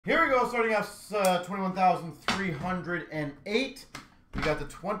Here we go, starting off 21,308. We got the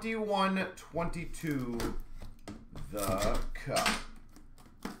 21-22, the Cup.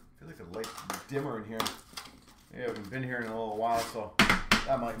 I feel like the light's dimmer in here. I haven't been here in a little while, so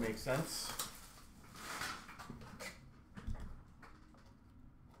that might make sense.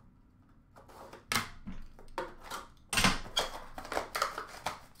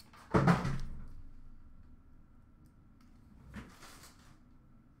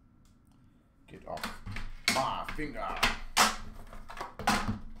 Get off my finger.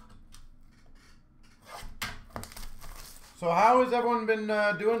 So how has everyone been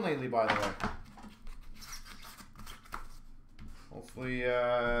doing lately, by the way? Hopefully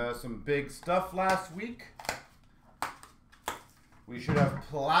some big stuff last week. We should have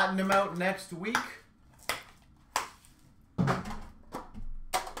Platinum out next week.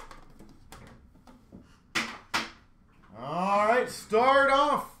 All right, start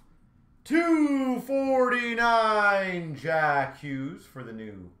off. 249 Jack Hughes for the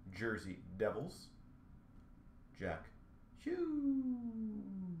New Jersey Devils. Jack Hughes.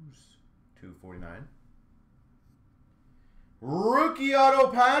 249. Rookie auto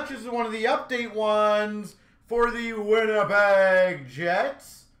patch is one of the update ones for the Winnipeg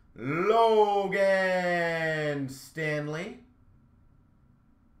Jets. Logan Stanley.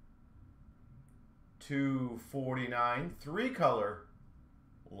 249. Three-color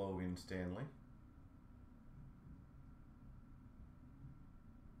Logan Stanley.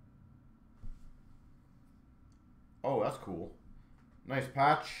 Oh, that's cool. Nice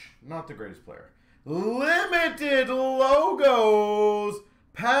patch. Not the greatest player. Limited logos.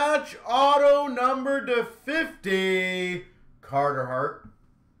 Patch auto number to 50. Carter Hart.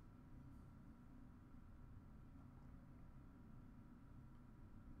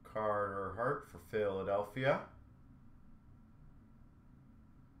 Carter Hart for Philadelphia.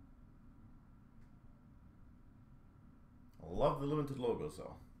 Love the limited logos,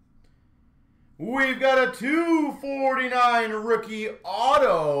 though. We've got a 249 rookie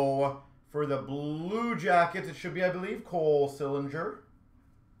auto for the Blue Jackets. It should be, I believe, Cole Sillinger.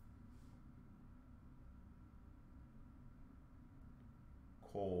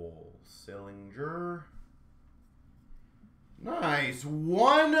 Cole Sillinger. Nice.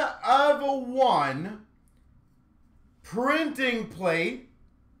 1 of 1 printing plate.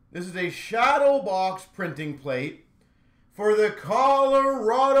 This is a shadow box printing plate for the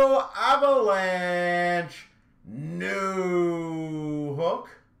Colorado Avalanche. New hook.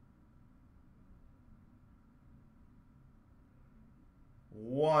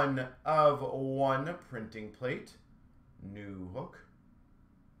 1 of 1 printing plate. New hook.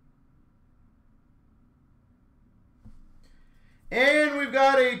 And we've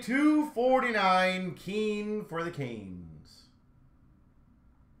got a 249 Keane for the Canes.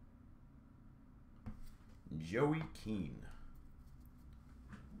 Joey Keane.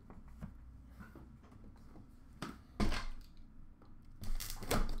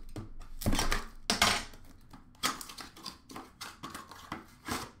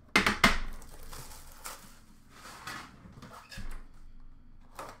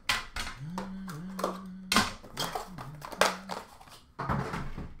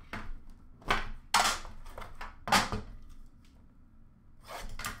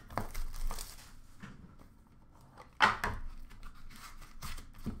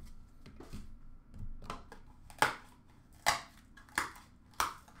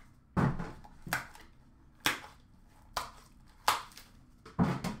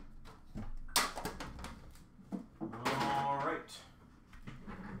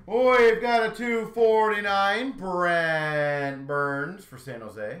 We've got a 249 Brent Burns for San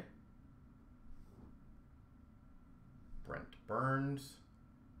Jose. Brent Burns,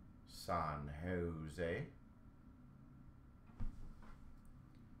 San Jose.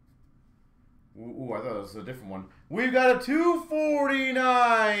 Ooh, I thought it was a different one. We've got a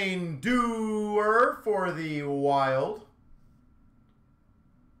 249 Doer for the Wild.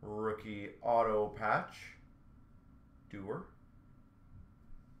 Rookie auto patch. Doer.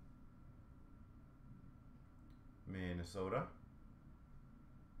 Minnesota.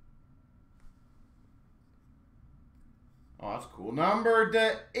 Oh, that's cool. Number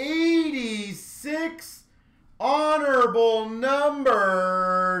to 86. Honorable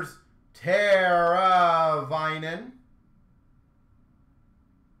numbers. Tara Vinen.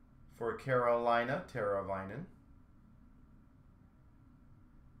 For Carolina, Tara Vinen.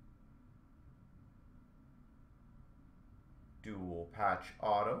 Dual patch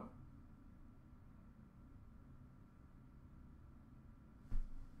auto.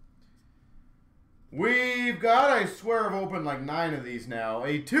 We've got, I swear I've opened like 9 of these now,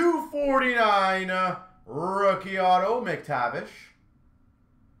 a 249 rookie auto, McTavish.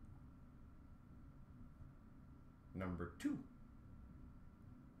 Number 2,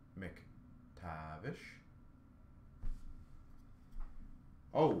 McTavish.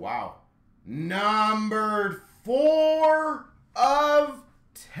 Oh, wow. Numbered 4 of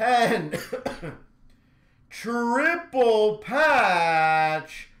 10. Triple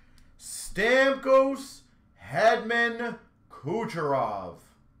patch. Stamkos, Hedman, Kucherov.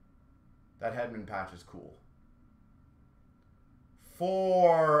 That Hedman patch is cool.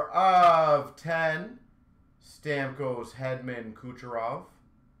 4 of 10. Stamkos, Hedman, Kucherov.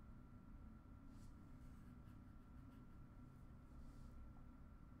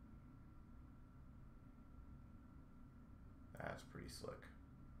 That's pretty slick.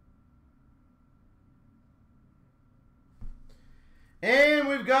 And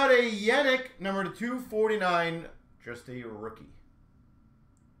we've got a Yannick, number 249, just a rookie.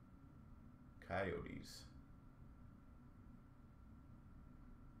 Coyotes.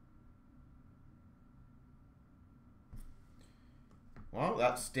 Well,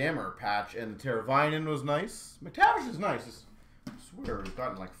 that Stammer patch and the Teravainen was nice. McTavish is nice. I swear we've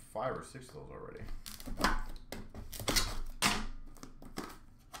gotten like 5 or 6 of those already.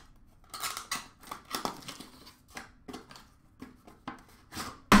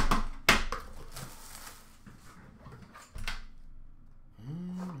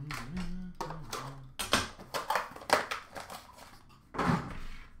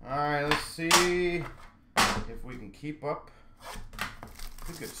 Alright, let's see if we can keep up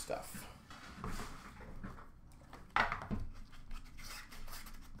the good stuff.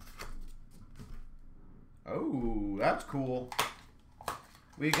 Oh, that's cool.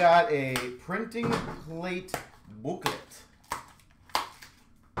 We got a printing plate booklet.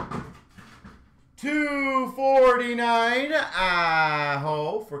 249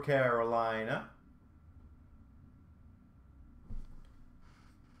 Aho for Carolina.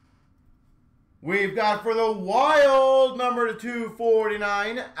 We've got for the Wild, number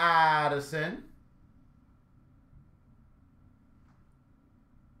 249, Addison.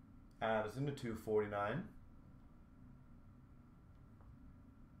 Addison to 249.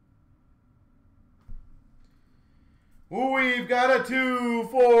 We've got a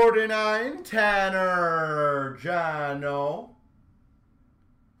 249, Tanner Jano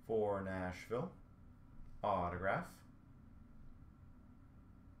for Nashville. Autograph.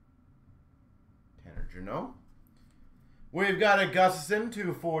 Tanner Jano. We've got a Gustafson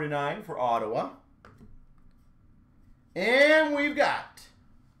 249 for Ottawa. And we've got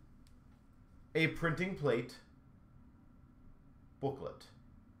a printing plate booklet.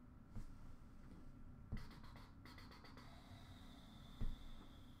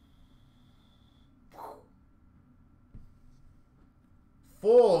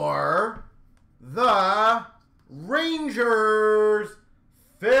 For the Rangers,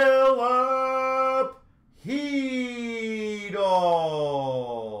 Philip Hedl.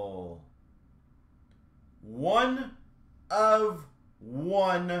 1 of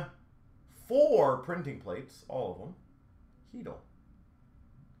 1. 4 printing plates, all of them. Hedl.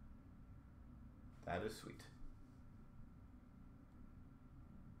 That is sweet.